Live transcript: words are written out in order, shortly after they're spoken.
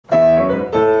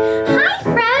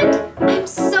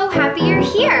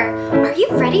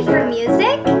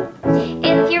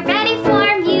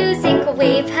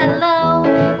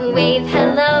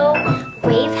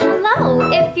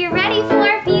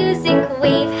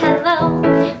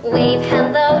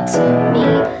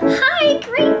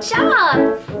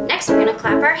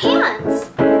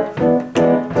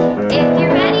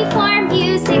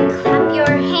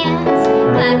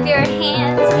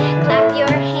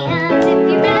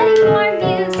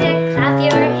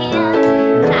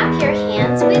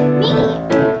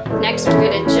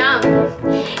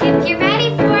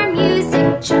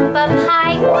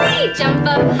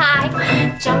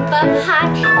up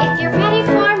high. If you're ready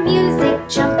for music,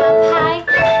 jump up high.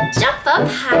 Jump up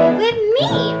high with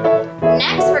me.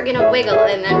 Next, we're gonna wiggle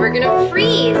and then we're gonna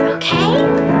freeze, okay?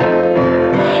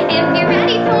 If you're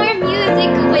ready for music,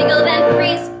 wiggle then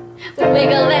freeze.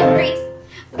 Wiggle then freeze.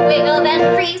 Wiggle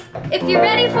then freeze. If you're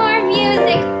ready for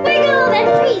music, wiggle then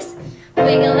freeze.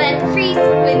 Wiggle then freeze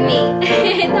with me.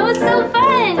 That was so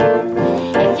fun.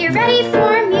 If you're ready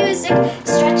for music,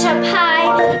 stretch up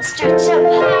high. Stretch up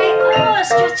high. Oh,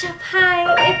 stretch up high.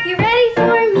 If you're ready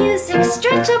for music,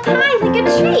 stretch up high like a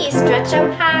tree. Stretch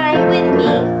up high with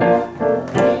me.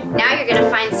 Now you're gonna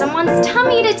find someone's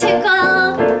tummy to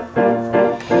tickle.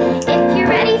 If you're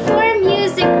ready for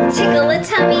music, tickle a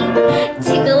tummy.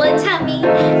 Tickle a tummy.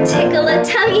 Tickle a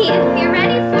tummy. If you're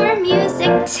ready for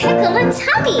music, tickle a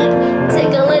tummy.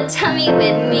 Tickle a tummy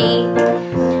with me.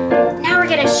 Now we're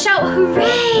gonna shout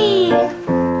hooray!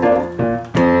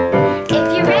 If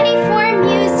you're ready for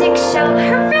music, shout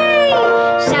hooray!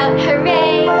 Shout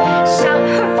hooray! Shout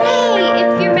hooray!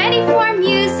 If you're ready for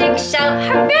music, shout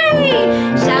hooray!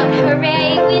 Shout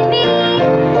hooray with me!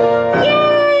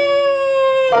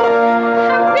 Yay!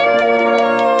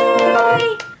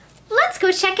 Hooray! Let's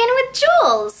go check in with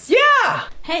Jules! Yeah!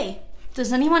 Hey,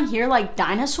 does anyone here like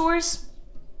dinosaurs?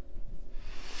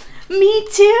 Me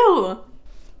too!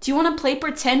 Do you want to play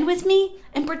pretend with me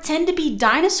and pretend to be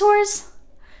dinosaurs?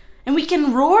 And we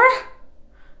can roar?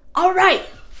 All right,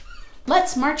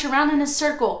 let's march around in a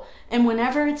circle. And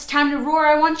whenever it's time to roar,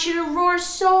 I want you to roar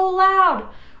so loud.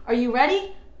 Are you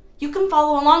ready? You can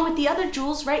follow along with the other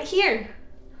Jules right here.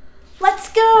 Let's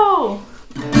go!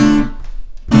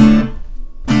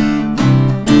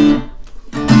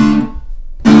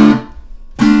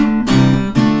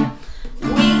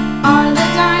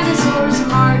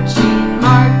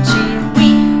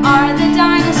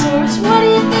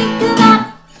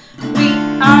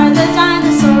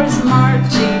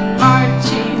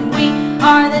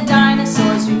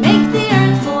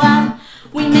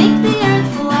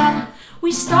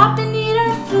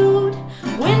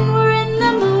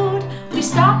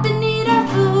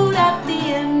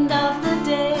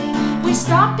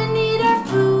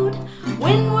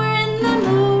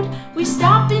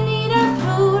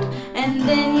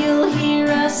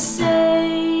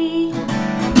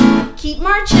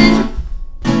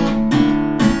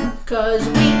 Cause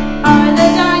we are the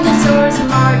dinosaurs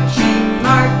marching,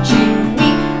 marching.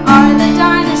 We are the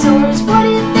dinosaurs, what do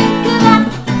you think of that?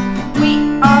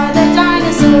 We are the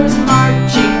dinosaurs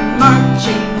marching,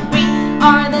 marching. We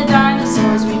are the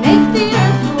dinosaurs, we make the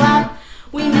earth flat.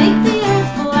 We make the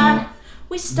earth flat.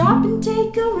 We stop and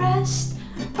take a rest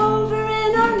over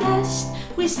in our nest.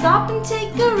 We stop and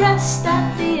take a rest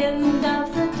at the end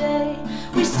of the day.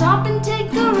 We stop and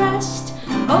take a rest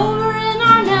over in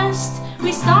our nest.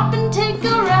 We stop and take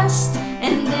a rest,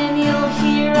 and then you'll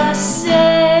hear us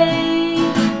say,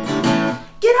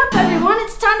 get up everyone,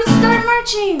 it's time to start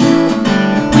marching.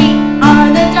 We are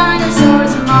the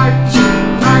dinosaurs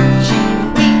marching,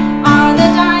 marching. We are the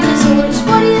dinosaurs,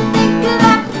 what do you think of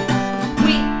that?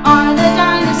 We are the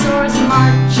dinosaurs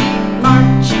marching,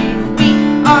 marching. We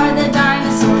are the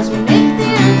dinosaurs, we make the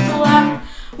earth flat.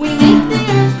 We make the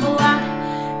earth flat,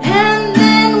 and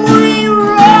then we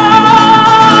roar.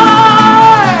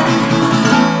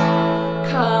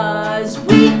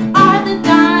 We are the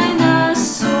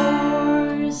dinosaurs.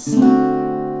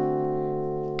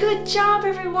 Good job,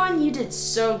 everyone. You did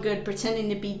so good pretending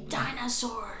to be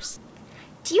dinosaurs.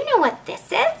 Do you know what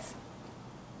this is?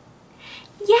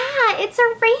 Yeah, it's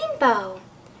a rainbow.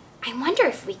 I wonder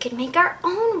if we could make our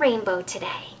own rainbow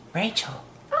today. Rachel.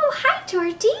 Oh, hi,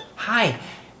 Dorothy. Hi.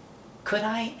 Could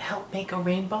I help make a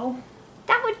rainbow?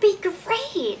 That would be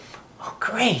great. Oh,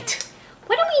 great.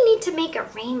 What do we need to make a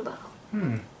rainbow?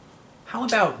 How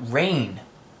about rain?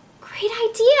 Great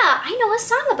idea. I know a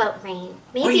song about rain.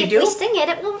 Maybe you if do? we sing it,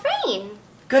 it will rain.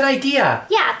 Good idea.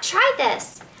 Yeah, try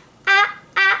this. Ah,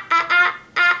 ah, ah, ah,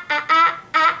 ah, ah, ah,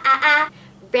 ah, ah, ah.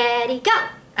 Ready, go.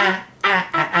 Ah, ah,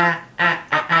 ah, ah, ah,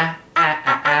 ah, ah, ah,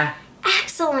 ah, ah.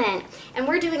 Excellent. And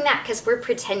we're doing that because we're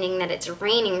pretending that it's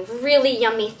raining really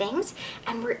yummy things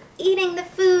and we're eating the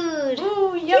food.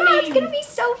 Ooh, yummy. Yeah, it's going to be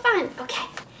so fun. Okay.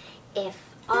 If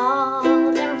all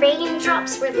the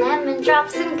raindrops were lemon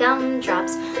drops and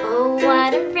gumdrops, oh,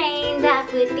 what a rain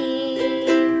that would be.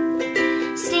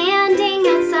 Standing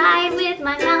outside with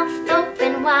my mouth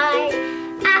open wide.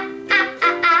 Ah, ah,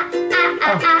 ah, ah, ah,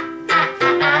 ah, ah, ah,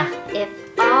 ah, ah. If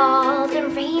all the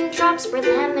raindrops were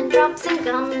lemon drops and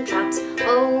gumdrops,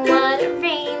 oh, what a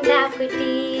rain that would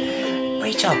be.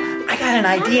 Rachel, I got an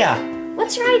idea.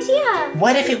 What's your idea?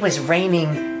 What if it was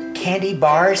raining candy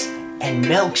bars and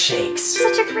milkshakes?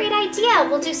 Such a great idea.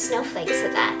 We'll do snowflakes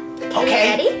with that.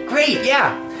 Okay. Ready? Great,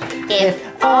 yeah. If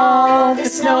All the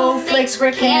snowflakes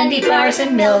were candy bars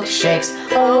and milkshakes,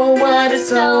 oh, what a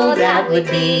snow that would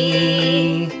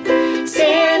be.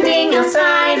 Standing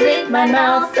outside with my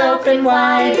mouth open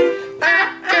wide.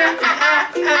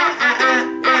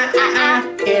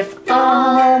 If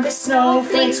all the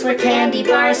snowflakes were candy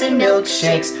bars and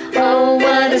milkshakes, oh,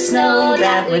 what a snow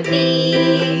that would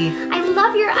be. I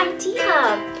love your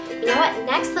idea. You know what?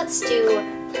 Next, let's do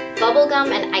bubblegum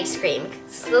and ice cream.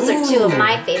 Those are two of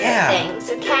my favorite things,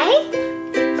 okay?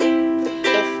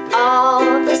 If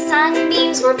all the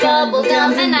sunbeams were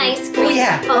bubblegum and ice cream,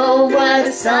 oh, what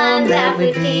a sun that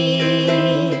would be.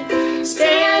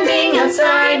 Standing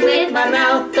outside with my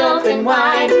mouth open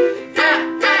wide.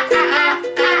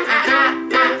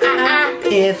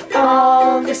 If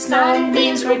all the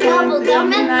sunbeams were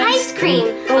Bubblegum and ice cream,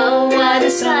 oh, what a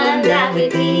sun that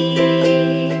would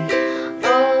be.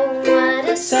 oh, what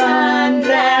a Sun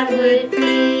that would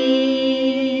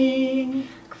be.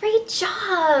 Great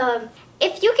job!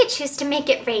 If you could choose to make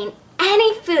it rain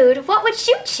any food, what would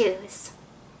you choose?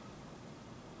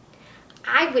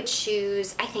 I would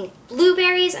choose, I think,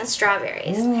 blueberries and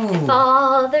strawberries. If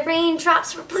all the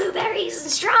raindrops were blueberries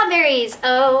and strawberries,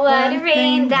 oh, what a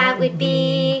rain that would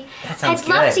be. That sounds I'd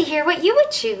love good. to hear what you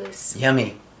would choose.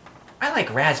 Yummy. I like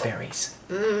raspberries.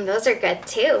 Those are good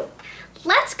too.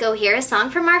 Let's go hear a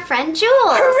song from our friend Jules.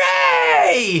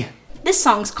 Hooray! This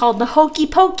song's called The Hokey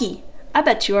Pokey. I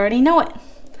bet you already know it.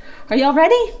 Are y'all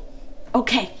ready?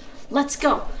 Okay, let's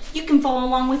go. You can follow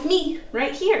along with me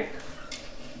right here.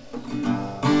 You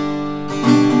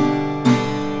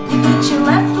put your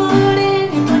left foot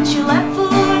in, you put your left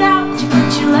foot out, you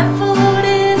put your left foot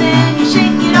in and you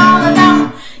shake it all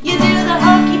about. You do the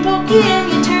hokey pokey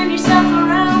and you turn yourself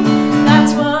around.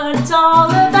 That's what it's all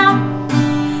about.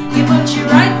 You put your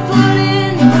right foot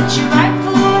in, you put your right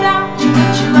foot out, you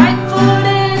put your right foot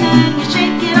in and you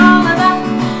shake it all about.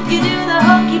 You do the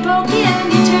hokey pokey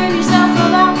and you turn yourself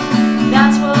about.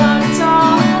 That's what it's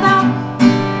all about.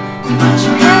 You put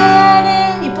your head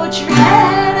in, you put your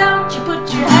head out, you put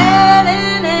your head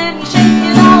in and you shake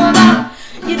it all about.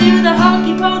 You do the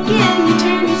hokey pokey and you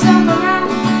turn yourself around.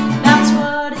 That's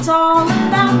what it's all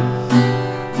about.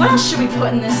 What else should we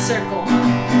put in this circle?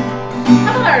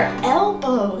 How about our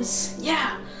elbows?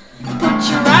 Yeah. You put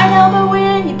your right elbow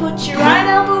in, you put your right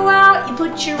elbow out, you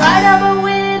put your right elbow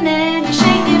in and you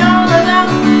shake it all about.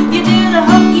 You do the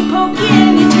hokey pokey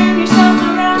and you turn yourself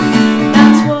around.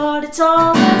 That's what it's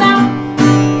all about.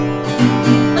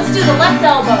 Let's do the left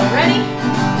elbow. Ready?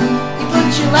 You put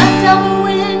your left elbow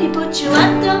in, you put your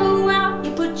left elbow out,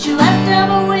 you put your left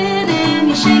elbow in and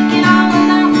you shake it all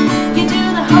about. You do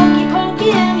the hokey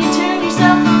pokey and you turn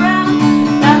yourself around.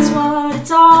 That's what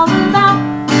it's all about.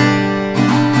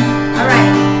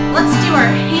 Alright, let's do our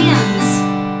hands.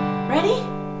 Ready?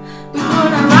 We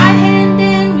put our right hand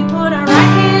in, we put our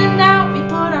right hand out, we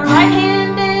put our right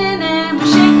hand in and we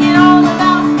shake it all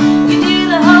about. You do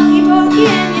the hokey pokey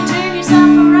and you turn yourself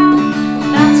around.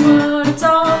 That's what it's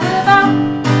all about.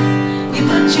 You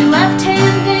put your left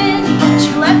hand in, you put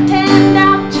your left hand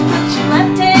out, you put your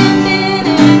left hand in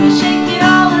and you shake it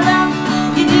all about.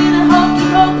 You do the hokey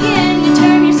pokey and you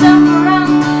turn yourself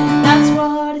around. That's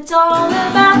what it's all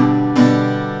about.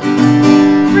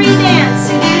 Free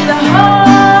dance, you do the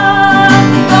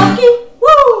hokey pokey,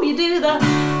 woo! You do the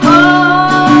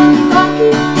hokey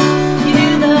pokey, you do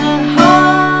the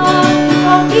hokey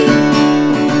pokey.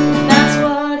 That's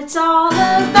what it's all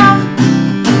about.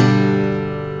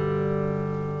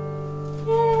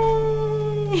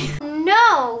 Yay!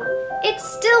 No, it's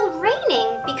still raining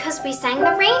because we sang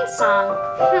the rain song.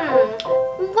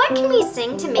 What can we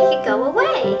sing to make it go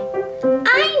away?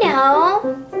 I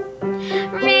know!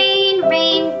 Rain,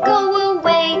 rain, go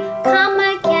away, come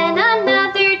again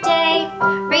another day.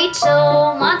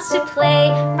 Rachel wants to play,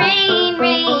 rain,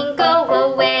 rain, go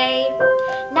away.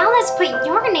 Now let's put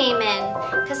your name in,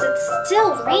 because it's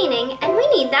still raining and we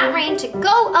need that rain to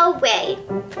go away.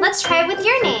 Let's try it with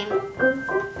your name.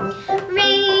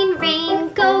 Rain,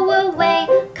 rain, go away,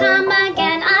 come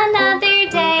again another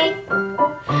day.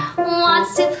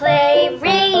 Wants to play,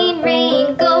 rain,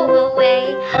 rain, go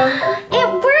away. It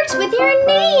worked with your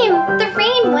name! The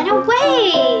rain went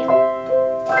away!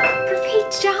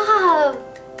 Great job!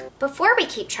 Before we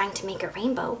keep trying to make a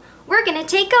rainbow, we're gonna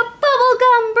take a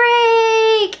bubblegum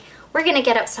break! We're gonna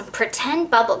get out some pretend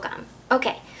bubblegum.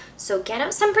 Okay, so get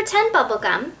out some pretend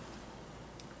bubblegum.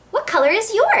 What color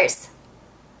is yours?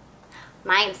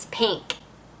 Mine's pink.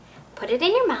 Put it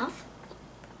in your mouth,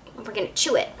 and we're gonna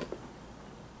chew it.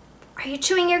 Are you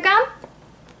chewing your gum?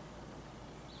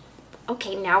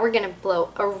 Okay, now we're gonna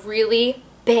blow a really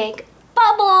big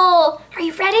bubble. Are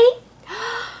you ready?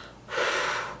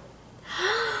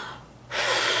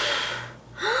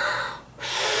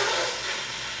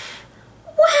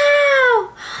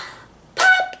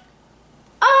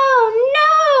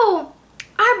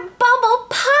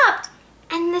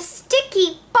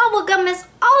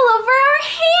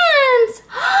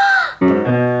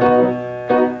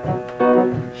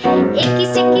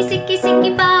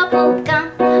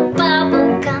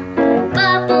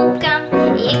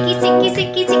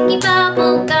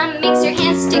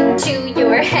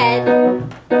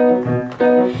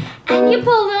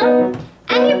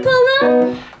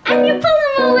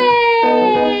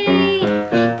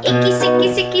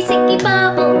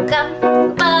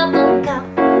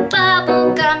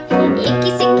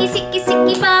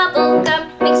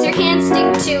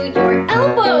 stick to your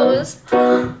elbows.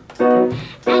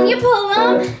 And you pull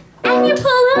them, and you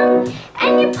pull them,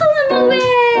 and you pull them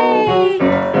away.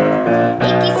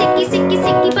 Icky, sicky, sicky,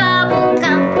 sicky, bubble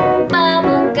gum,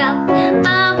 bubble gum,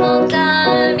 bubble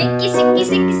gum. Icky, sicky,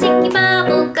 sicky, sicky,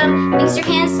 bubble gum. Makes your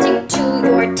hands stick to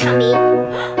your tummy.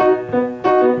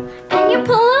 And you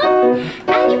pull them,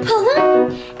 and you pull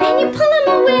them, and you pull them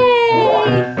away.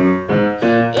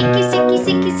 Icky, sicky,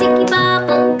 sicky, sicky,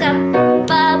 bubble gum,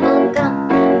 bubble gum,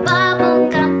 bubble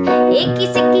gum. Icky,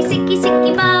 sicky, sicky,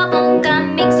 sicky, bubble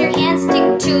gum. Makes your hands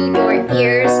stick to your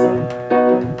ears.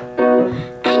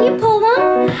 And you pull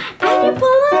them, and you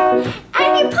pull them,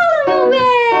 and you pull them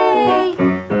away.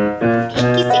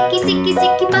 Icky, sicky, sicky,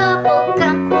 sicky, bubble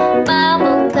gum,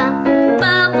 bubble gum,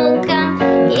 bubble gum.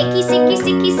 Icky, sicky,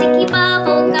 sicky, sicky,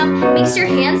 bubble gum. Makes your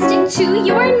hands stick to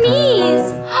your knees.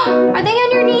 Are they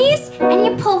on your knees? And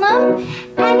you pull them,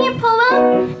 and you pull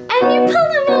them, and you pull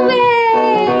them away.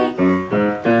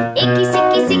 Icky,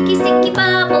 sicky, sicky, sicky,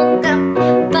 bubble gum,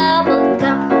 bubble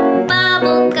gum,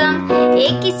 bubble gum.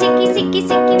 Icky, sicky, sicky,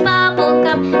 sicky, bubble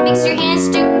gum. Makes your hands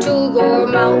stick to your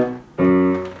mouth.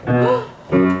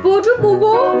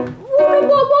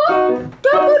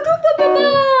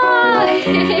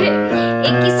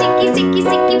 Icky, sicky, sicky,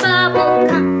 sicky, bubble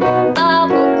gum,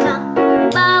 bubble gum,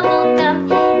 bubble gum.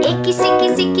 Icky, sicky,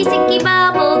 sicky, sicky,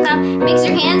 bubble gum. Makes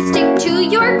your hands stick to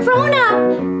your grown-up.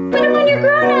 Put them on your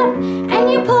grown-up,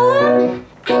 and you pull them,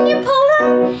 and you pull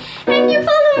them, and you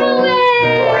pull them away.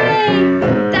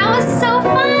 That was so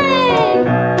fun.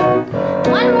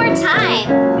 One more time.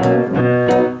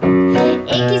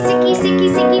 Icky, sicky, sicky,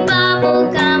 sicky,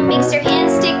 bubble gum. Makes your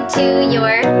hands stick to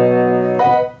your...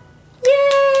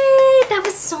 Yay! That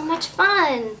was so much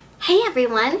fun. Hey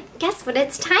everyone, guess what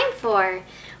it's time for?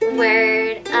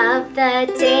 Word of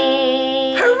the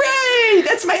day. Hooray!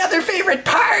 That's my other favorite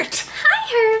part. Hi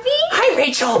Herbie. Hi,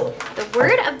 Rachel. The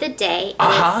word of the day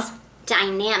is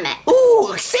dynamic.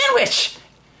 Ooh, sandwich.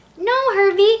 No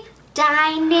Herbie,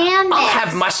 dynamic. I'll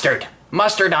have mustard.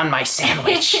 Mustard on my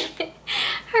sandwich.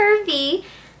 Herbie,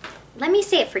 let me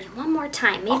say it for you one more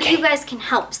time. Maybe you guys can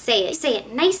help say it. Say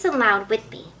it nice and loud with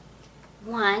me.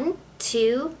 1,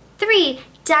 2, 3.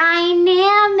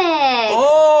 Dynamics.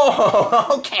 Oh,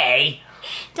 okay.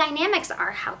 Dynamics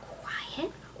are how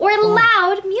quiet or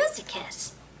loud music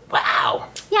is. Wow.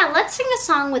 Yeah, let's sing a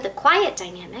song with a quiet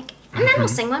dynamic, and then we'll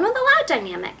sing one with a loud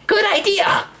dynamic. Good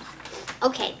idea.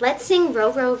 Okay, let's sing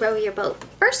Row, Row, Row Your Boat.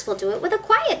 First, we'll do it with a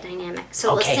quiet dynamic,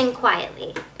 so we'll sing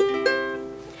quietly.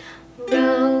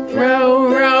 Row, row,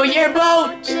 row your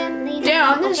boat gently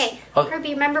down. Okay,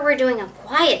 Herbie, remember we're doing a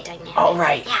quiet dynamic. All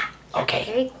right. Yeah. Okay.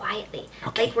 Very quietly.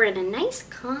 Okay. Like we're in a nice,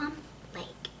 calm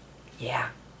lake. Yeah.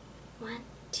 1,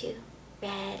 2,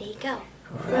 ready, go.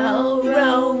 Row,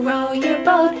 row, row your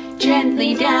boat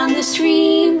gently down the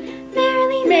stream.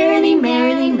 Merrily, merrily,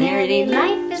 merrily, merrily,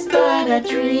 life is but a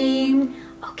dream.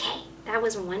 Okay, that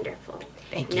was wonderful.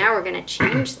 Thank you. Now we're going to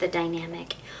change the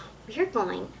dynamic. We're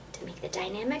going to make the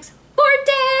dynamics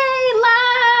 4-day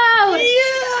loud.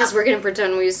 Yeah. Because we're going to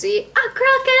pretend we see a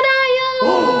crocodile.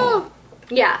 Oh.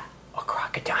 Yeah. A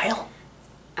crocodile?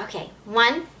 Okay,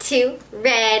 1, 2,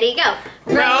 ready, go.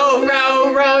 Row,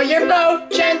 row, row your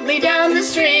boat gently down the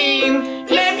stream.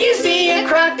 If you see a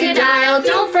crocodile,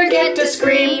 don't forget to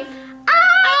scream.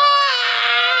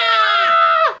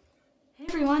 Hey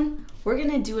everyone, we're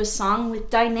gonna do a song with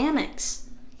dynamics.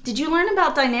 Did you learn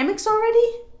about dynamics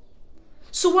already?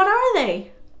 So what are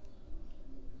they?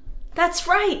 That's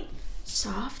right,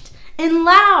 soft and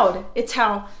loud. It's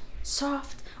how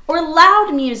soft or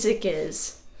loud music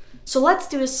is. So let's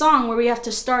do a song where we have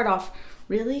to start off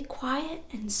really quiet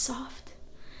and soft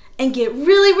and get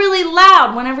really, really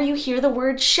loud whenever you hear the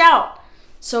word shout.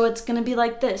 So it's gonna be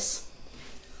like this.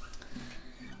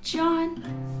 John,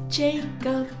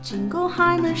 Jacob,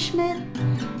 Jingleheimer, Schmidt,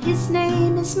 his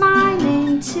name is my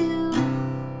name too.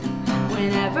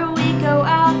 Whenever we go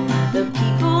out, the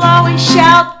people always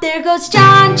shout, there goes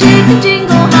John, Jacob,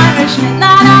 Jingleheimer, Schmidt,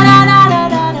 la da da da da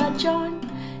da da. John,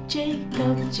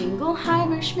 Jacob,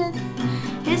 Jingleheimer, Schmidt,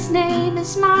 his name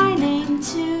is my name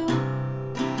too.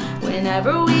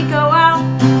 Whenever we go out,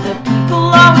 the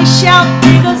people always shout,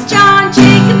 there goes John,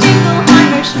 Jacob,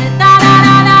 Jingleheimer, Schmidt, da da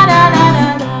da da da da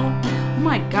da da. Oh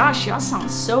my gosh, y'all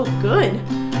sound so good.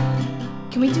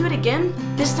 Can we do it again?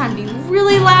 This time be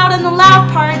really loud in the loud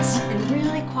parts and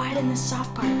really quiet in the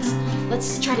soft parts.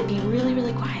 Let's try to be really,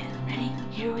 really quiet. Ready?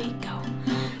 Here we go.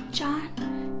 John,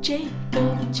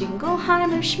 Jacob,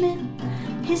 Jingleheimer, Schmidt,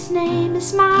 his name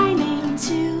is my name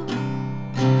too.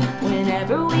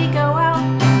 Whenever we go out,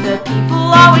 the people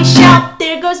always shout,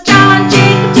 there goes John,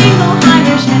 Jacob,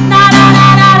 Jingleheimer, Schmidt, da da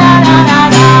da da da da da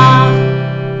da.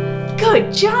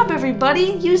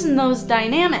 everybody, using those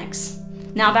dynamics.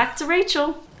 Now back to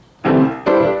Rachel. Jump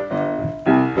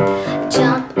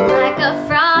like a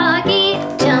froggy,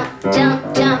 jump,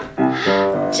 jump, jump.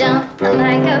 Jump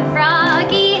like a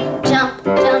froggy, jump,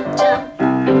 jump, jump.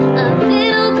 A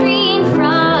little green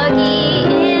froggy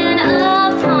in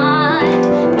a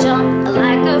pond. Jump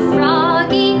like a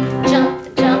froggy,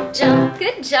 jump, jump, jump.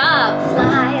 Good job.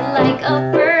 Fly like a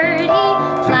birdie,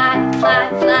 fly, fly,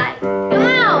 fly.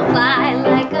 Wow, fly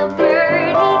like a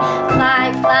birdie,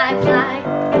 fly, fly, fly.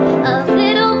 A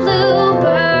little blue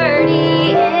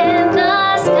birdie in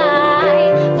the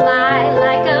sky. Fly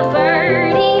like a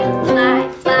birdie, fly,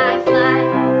 fly, fly.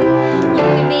 You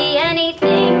can be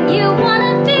anything you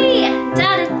wanna be. Da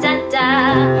da da da,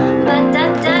 ba da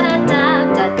da da da,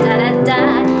 da da da da,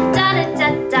 da da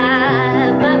da,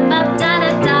 ba ba da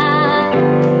da da.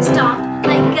 Stomp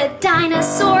like a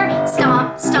dinosaur, stomp,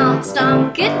 stomp,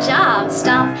 stomp. Good job.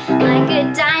 Stomp like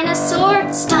a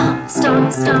dinosaur, stomp,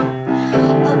 stomp, stomp.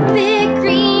 A big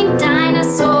green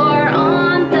dinosaur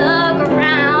on the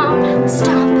ground.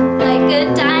 Stomp like a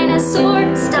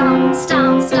dinosaur, stomp,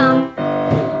 stomp, stomp.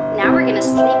 Now we're gonna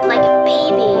sleep like a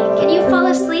baby. Can you fall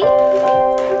asleep?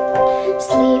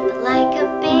 Sleep like a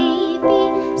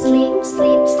baby, sleep,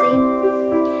 sleep, sleep.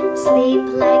 Sleep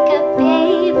like a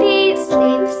baby,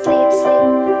 sleep, sleep, sleep.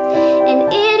 An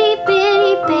itty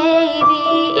bitty baby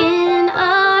in a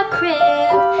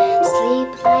crib. Sleep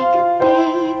like a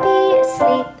baby,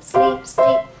 sleep, sleep,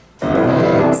 sleep.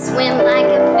 Swim like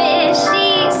a fishy,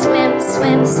 swim,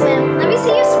 swim, swim. Let me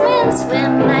see you swim,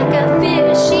 swim like a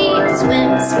fishy,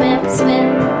 swim, swim, swim.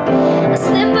 A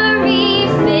slippery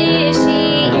fishy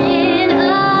in a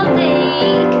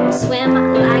lake. Swim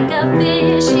like a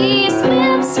fishy,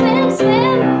 swim, swim,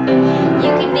 swim.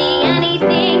 You can be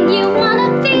anything you wanna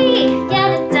be. Ya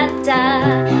da da da,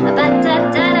 ba da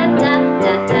da da da,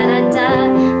 da da da da,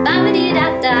 ba ba dee da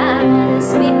da,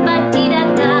 sweet ba dee da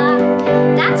da.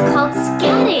 That's called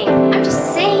scatting. I'm just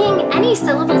saying any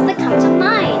syllables that come to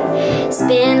mind.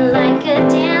 Spin like a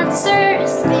dancer,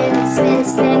 spin, spin,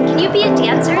 spin. Can you be a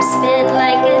dancer? Spin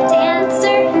like a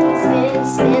dancer, spin,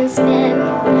 spin, spin.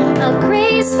 A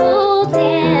graceful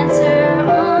dancer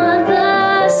on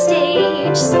the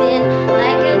stage. Spin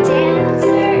like a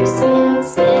dancer, spin,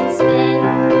 spin, spin.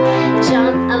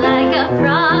 Jump like a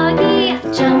froggy,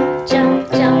 jump, jump,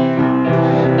 jump.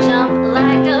 Jump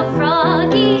like a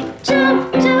froggy,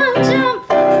 jump, jump, jump.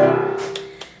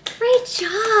 Great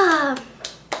job.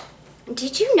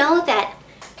 Did you know that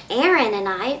Aaron and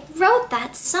I wrote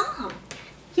that song?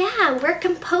 Yeah, we're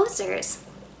composers.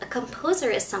 A composer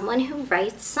is someone who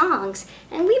writes songs,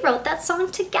 and we wrote that song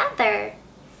together.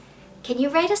 Can you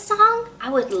write a song? I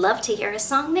would love to hear a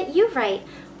song that you write.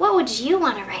 What would you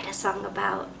want to write a song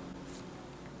about?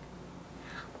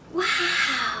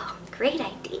 Wow, great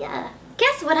idea.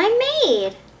 Guess what I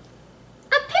made?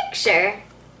 A picture.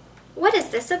 What is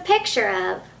this a picture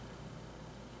of?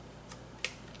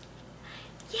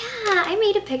 Yeah, I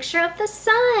made a picture of the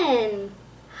sun.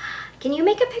 Can you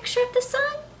make a picture of the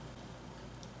sun?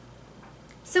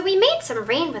 So we made some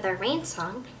rain with our rain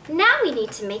song. Now we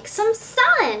need to make some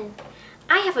sun.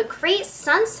 I have a great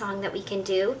sun song that we can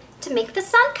do to make the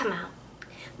sun come out.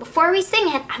 Before we sing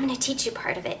it, I'm going to teach you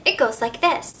part of it. It goes like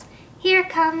this. Here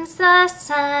comes the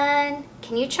sun.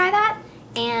 Can you try that?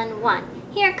 And 1.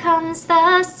 Here comes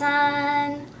the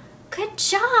sun. Good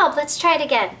job. Let's try it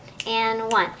again. And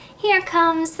 1. Here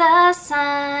comes the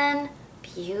sun.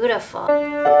 Beautiful.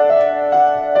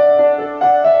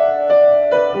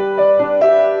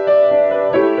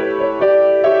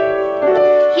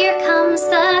 Here comes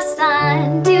the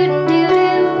sun.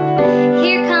 Doo-doo-doo-doo.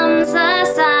 Here comes the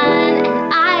sun.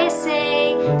 And I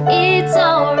say it's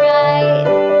alright.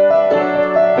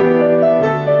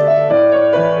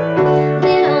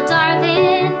 Little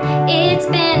darling, it's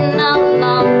been a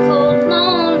long, cold,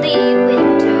 lonely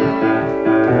winter.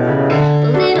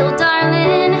 Little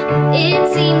darling, it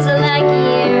seems like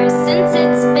years since it's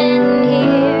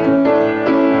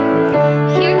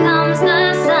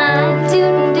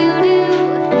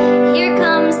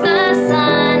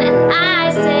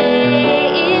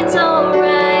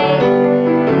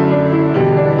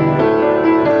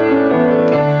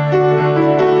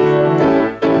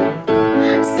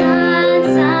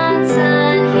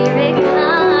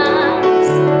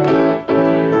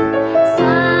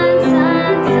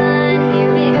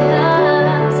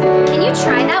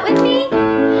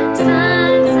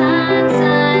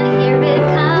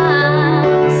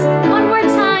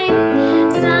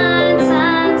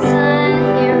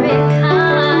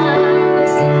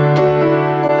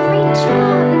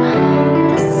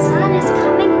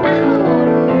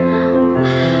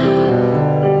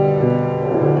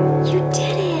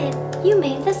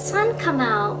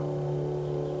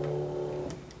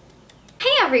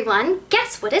everyone,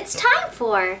 guess what it's time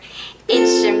for?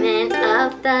 Instrument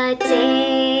of the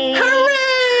day.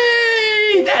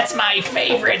 Hooray! That's my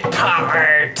favorite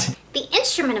part. The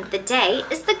instrument of the day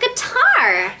is the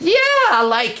guitar. Yeah,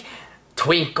 like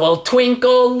twinkle,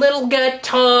 twinkle, little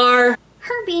guitar.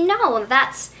 Herbie, no,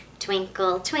 that's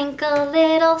twinkle, twinkle,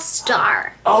 little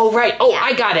star. Oh, right. Oh, Yeah.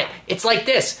 I got it. It's like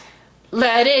this.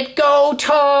 Let it go,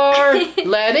 tar.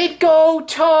 Let it go,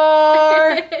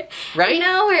 tar. Right?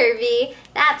 No, Herbie.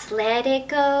 That's let it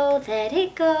go, let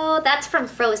it go. That's from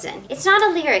Frozen. It's not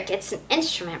a lyric, it's an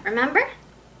instrument, remember?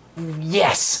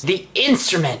 Yes, the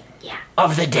instrument Yeah.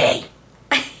 of the day.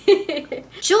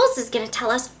 Jules is going to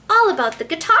tell us all about the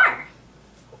guitar.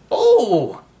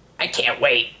 Oh, I can't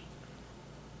wait.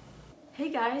 Hey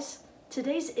guys,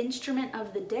 today's instrument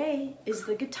of the day is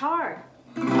the guitar.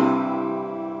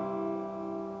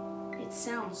 It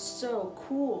sounds so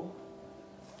cool.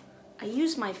 I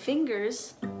use my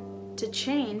fingers to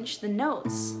change the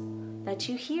notes that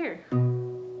you hear.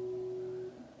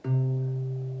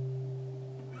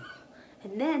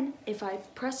 And then if I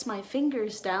press my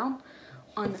fingers down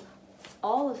on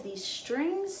all of these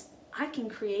strings, I can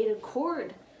create a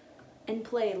chord and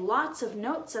play lots of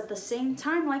notes at the same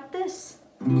time like this.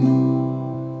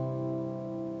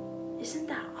 Isn't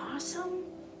that awesome?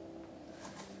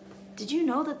 Did you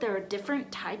know that there are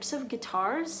different types of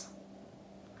guitars?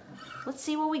 Let's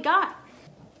see what we got.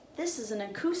 This is an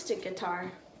acoustic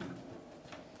guitar.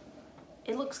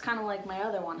 It looks kind of like my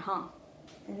other one, huh?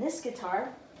 And this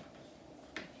guitar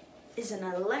is an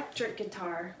electric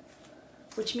guitar,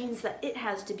 which means that it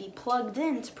has to be plugged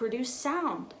in to produce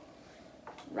sound.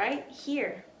 Right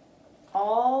here,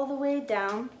 all the way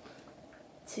down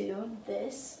to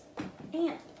this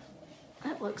amp.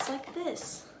 That looks like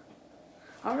this.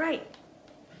 All right,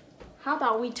 how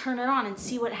about we turn it on and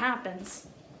see what happens?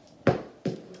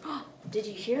 Oh, did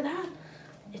you hear that?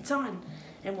 It's on,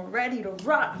 and we're ready to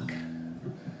rock.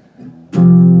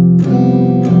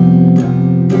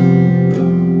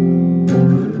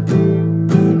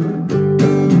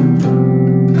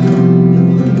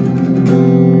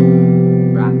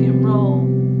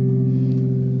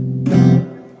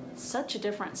 Such a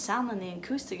different sound than the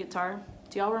acoustic guitar.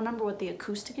 Do y'all remember what the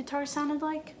acoustic guitar sounded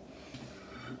like?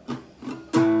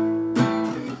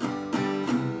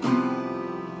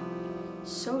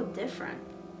 So different.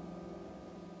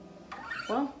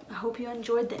 Well, I hope you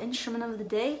enjoyed the instrument of the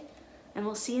day, and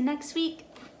we'll see you next week.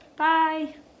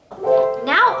 Bye!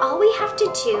 Now all we have to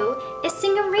do is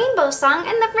sing a rainbow song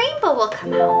and the rainbow will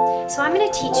come out. So I'm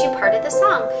going to teach you part of the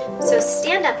song. So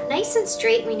stand up nice and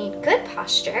straight. We need good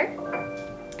posture.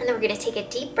 And then we're going to take a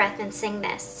deep breath and sing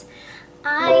this.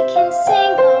 I can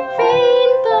sing a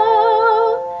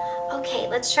rainbow. Okay,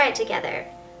 let's try it together.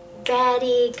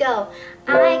 Ready, go.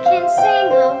 I can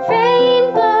sing a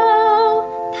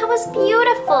rainbow. That was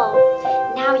beautiful.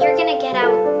 Now you're going to get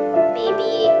out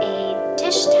maybe a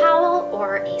dish towel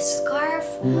or a scarf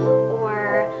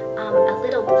or a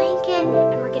little blanket,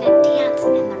 and we're going to dance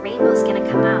and the rainbow's going to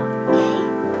come out, okay?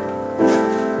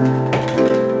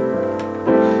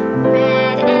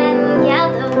 Red and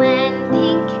yellow and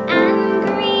pink and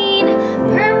green,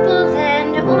 purple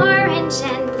and orange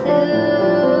and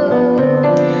blue.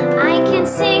 I can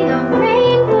sing a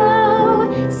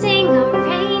rainbow, sing a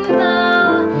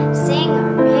rainbow, sing a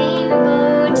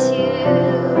rainbow too.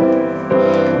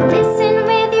 Listen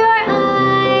with your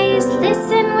eyes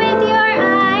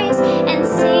and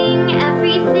sing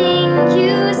everything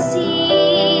you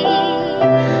see.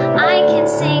 I can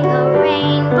sing a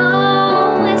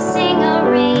rainbow, sing a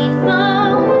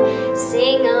rainbow,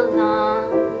 sing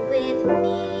along with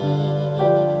me.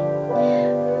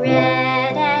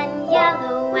 Red and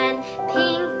yellow and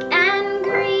pink and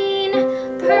green,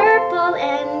 purple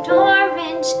and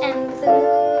orange and blue.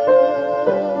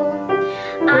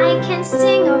 I can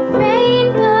sing a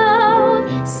rainbow,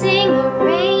 sing a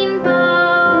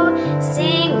rainbow,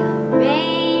 sing a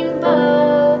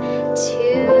rainbow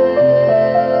too.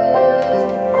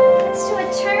 Let's do a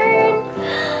turn.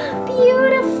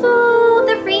 Beautiful.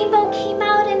 The rainbow came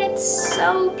out and it's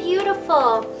so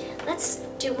beautiful. Let's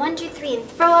do 1, 2, 3 and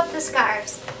throw up the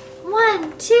scarves.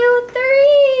 1, 2, 3.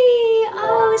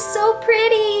 Oh, so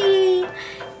pretty.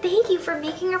 Thank you for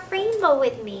making a rainbow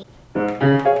with me.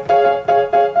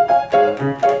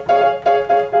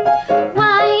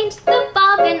 Wind the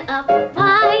bobbin up,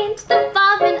 wind the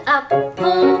bobbin up,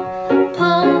 pull,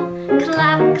 pull,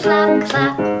 clap, clap,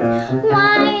 clap.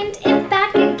 Wind it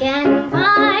back again,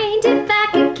 wind it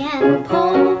back again,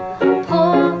 pull,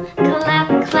 pull,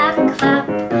 clap, clap, clap.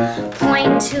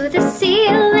 Point to the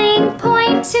ceiling,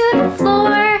 point to the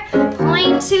floor,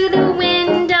 point to the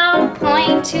window,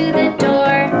 point point to the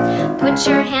door. Put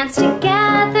your hands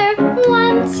together,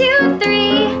 1, 2,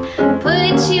 3.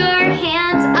 Put your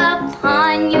hands up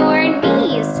on your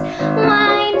knees.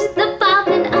 Wind the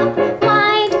bobbin up,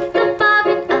 wind the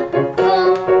bobbin up.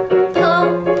 Pull,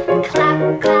 pull,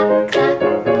 clap, clap, clap.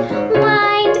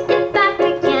 Wind it back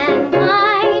again,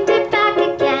 wind it back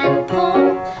again.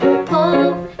 Pull,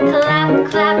 pull, clap,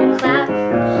 clap, clap.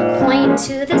 Point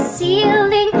to the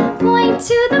ceiling, point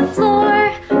to the floor.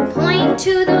 Point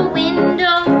to the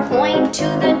window, point to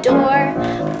the door.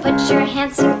 Put your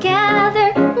hands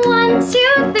together, 1,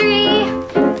 2, 3.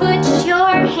 Put your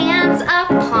hands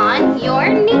up on your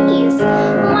knees.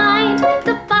 Wind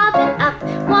the bobbin up,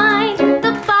 wind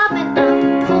the bobbin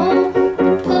up. Pull,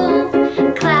 pull,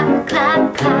 clap,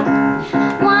 clap,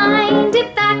 clap. Wind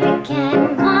it back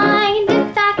again, wind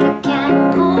it back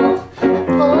again. Pull,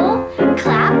 pull,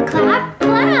 clap, clap,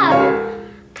 clap.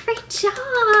 Great job.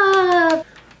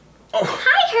 Oh.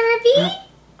 Hi, Herbie.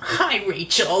 Hi,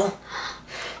 Rachel.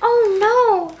 Oh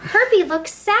no, Herbie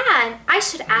looks sad. I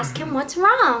should ask him what's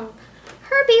wrong.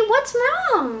 Herbie, what's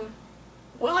wrong?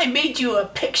 Well, I made you a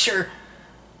picture,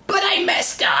 but I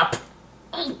messed up.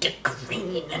 Oh, the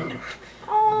green and...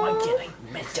 Why did I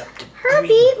mess up the Herbie,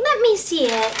 green? let me see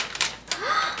it.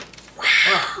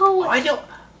 Wow.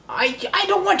 I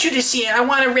don't want you to see it. I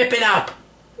want to rip it up.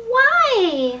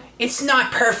 Why? It's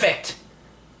not perfect.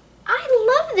 I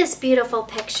love this beautiful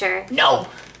picture. No.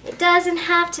 It doesn't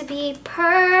have to be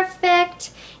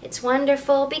perfect. It's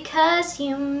wonderful because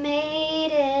you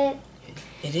made it.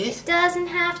 It is? It doesn't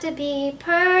have to be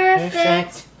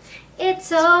perfect.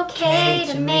 It's okay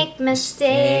to make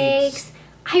mistakes.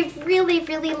 I really,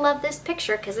 really love this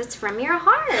picture because it's from your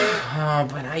heart. Oh,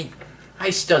 but I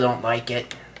still don't like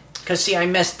it. Because, see, I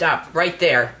messed up right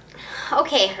there.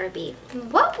 Okay, Herbie,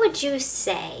 what would you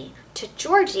say to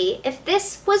Georgie if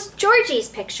this was Georgie's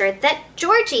picture that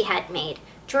Georgie had made?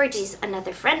 Georgie's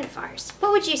another friend of ours.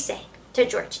 What would you say to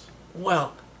Georgie?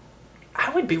 Well, I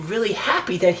would be really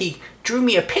happy that he drew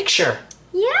me a picture.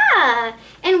 Yeah,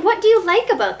 and what do you like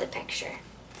about the picture?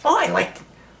 Oh, I like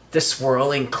the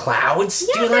swirling clouds.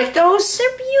 Yeah, Do you like those?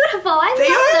 They're beautiful. I They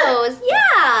love are? those.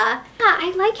 Yeah.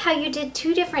 I like how you did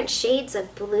 2 different shades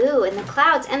of blue in the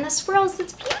clouds and the swirls.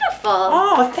 It's beautiful.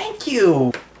 Oh, thank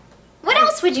you. What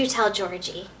else would you tell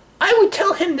Georgie? I would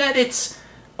tell him that it's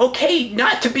okay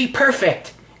not to be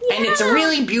perfect. And it's Yeah.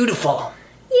 really beautiful.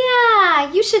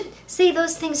 Yeah, you should say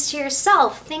those things to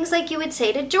yourself. Things like you would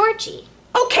say to Georgie.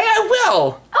 Okay, I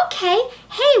will. Okay.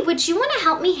 Hey, would you want to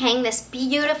help me hang this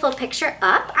beautiful picture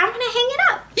up? I'm going to hang it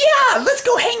up. Yeah, let's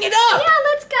go hang it up. Yeah,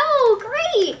 let's go.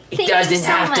 Great. It Thank you doesn't so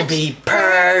have to much. be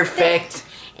perfect.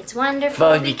 It's wonderful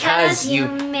But because you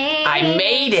made I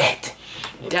made it.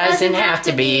 Doesn't have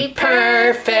to be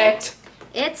perfect.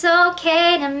 It's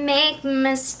okay to make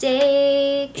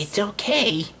mistakes. It's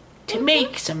okay to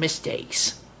make some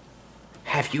mistakes.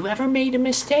 Have you ever made a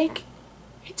mistake?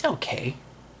 It's okay.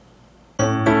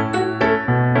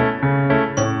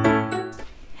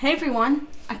 Hey everyone,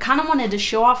 I kind of wanted to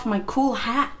show off my cool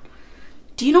hat.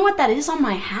 Do you know what that is on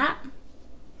my hat?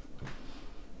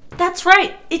 That's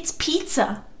right, it's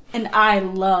pizza. And I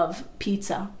love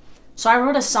pizza. So I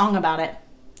wrote a song about it.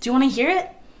 Do you want to hear it?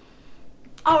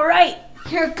 Alright,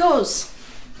 here it goes.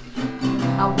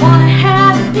 I want to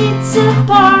have a pizza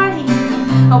party.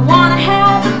 I want to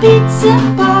have a pizza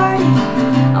party.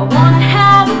 I want to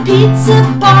have a pizza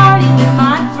party with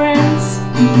my friends.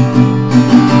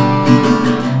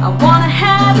 I want to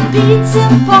have a pizza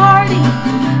party.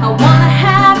 I want to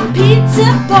have a pizza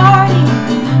party.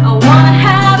 I want to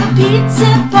have a pizza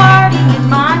party with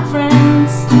my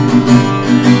friends.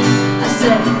 I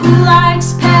said, who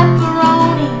likes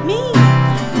pepperoni? Me.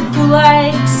 Who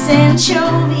likes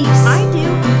anchovies? I do.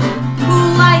 Who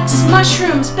likes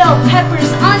mushrooms, bell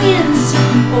peppers, onions,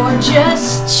 or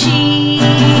just cheese?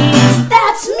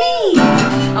 That's me.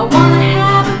 I want to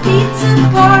have a pizza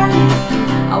party.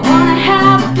 I want to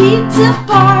have a pizza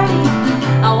party.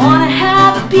 I want to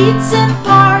have a pizza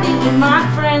party with my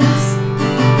friends.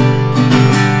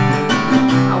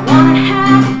 I want to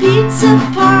have a pizza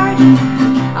party.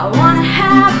 I want to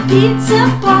have a pizza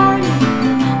party.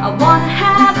 I want to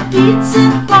have a pizza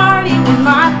party with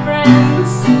my friends.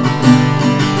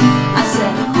 I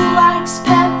said, who likes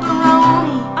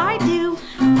pepperoni? I do.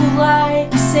 Who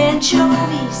likes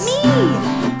anchovies? Me.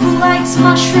 Who likes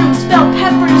mushrooms, bell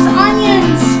peppers,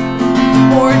 onions,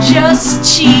 or just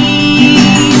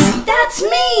cheese? That's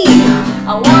me.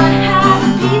 I want to have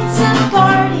a pizza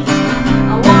party.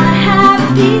 I want to have a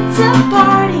pizza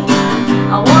party.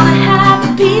 I want to have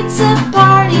a pizza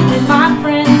party with my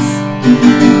friends.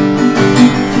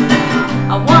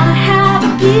 I want to have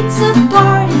a pizza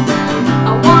party.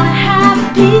 I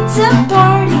pizza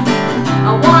party.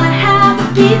 I wanna have a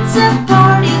pizza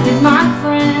party with my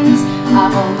friends. I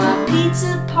hope my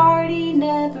pizza party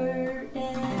never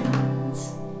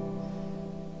ends.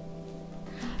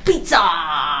 Pizza!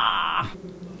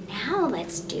 Now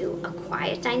let's do a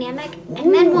quiet dynamic,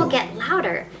 and then we'll get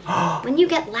louder. When you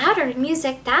get louder in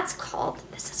music, that's called,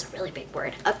 this is a really big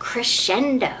word, a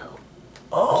crescendo.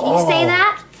 Oh. Can you say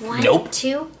that? 1, Nope.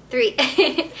 2, 3.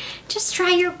 Just try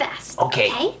your best. Okay.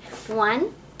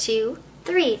 1, 2,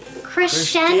 3.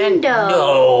 Crescendo.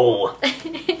 No.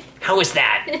 How is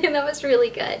that? That was really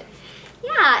good.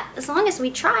 Yeah, as long as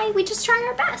we try, we just try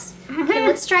our best. Okay,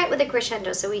 let's try it with a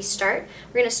crescendo. So we're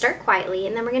going to start quietly,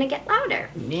 and then we're going to get louder.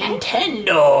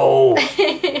 Nintendo.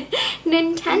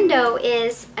 Nintendo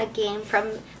is a game from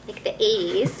like the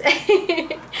 80s.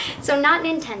 So not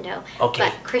Nintendo, Okay.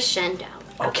 but crescendo.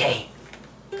 Okay.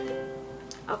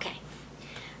 Okay.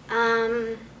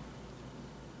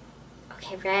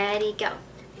 Okay, ready, go.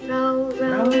 Row,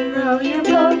 row, Row your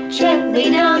boat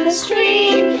gently down the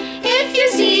stream. if you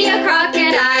see a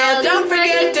crocodile, Don't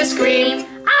forget to scream.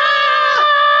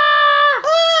 Ah!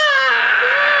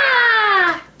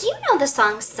 Ah! Do you know the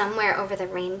song Somewhere Over the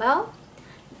Rainbow?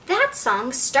 That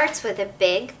song starts with a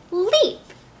big leap.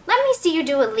 Let me see you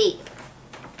do a leap.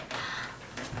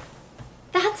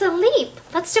 That's a leap.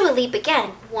 Let's do a leap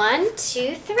again. 1,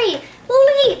 2, 3.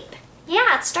 Leap.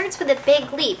 Yeah, it starts with a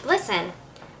big leap. Listen.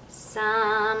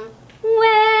 Somewhere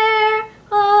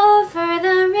over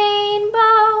the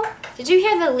rainbow. Did you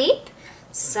hear the leap?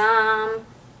 Somewhere.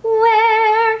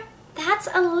 That's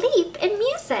a leap in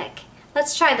music.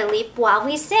 Let's try the leap while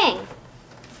we sing.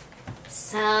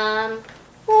 Somewhere.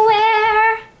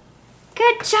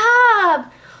 Good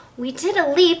job. We did a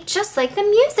leap just like the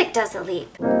music does a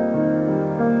leap.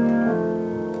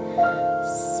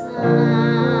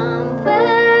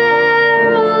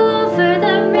 Somewhere over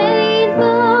the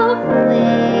rainbow,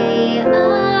 way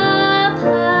up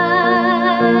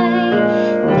high,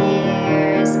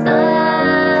 there's a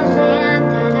land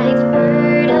that I've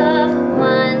heard of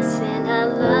once in a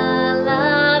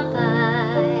lullaby.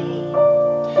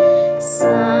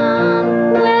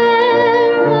 Somewhere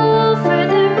over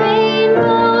the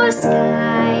rainbow,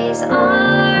 skies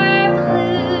are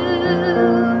blue,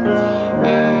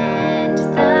 and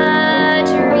the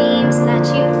dreams that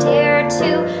you dare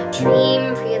to dream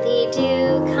really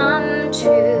do come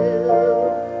true.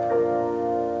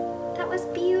 That was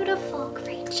beautiful.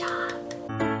 Great job.